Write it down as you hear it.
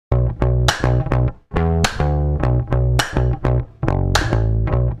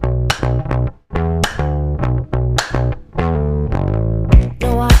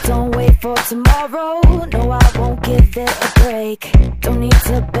tomorrow. No, I won't give it a break. Don't need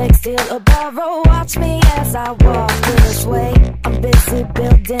to beg, steal or borrow. Watch me as I walk this way. I'm busy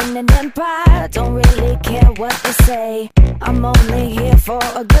building an empire. Don't really care what they say. I'm only here for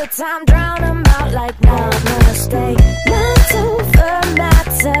a good time. Drown 'em out like namaste. Mind over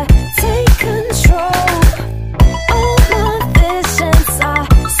matter, take control. All my visions are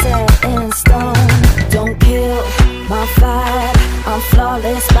set in stone. Don't kill my vibe, I'm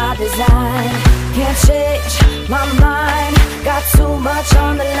flawless by design. Can't change my mind, got too much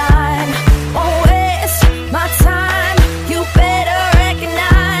on the line. Won't waste my time, you better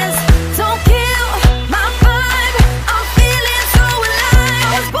recognize. Don't kill my vibe, I'm feeling so alive. I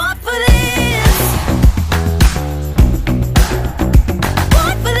was born for this,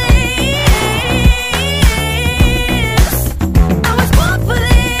 born for this. I was born for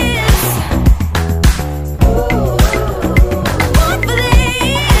this, born for this.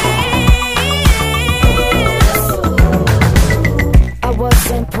 I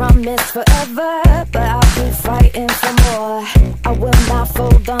wasn't promised forever, but I'll be fighting for more. I will not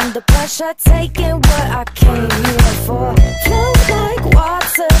fold under pressure, taking what I came here for. Flow like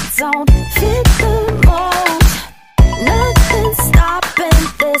water, don't fit the mold.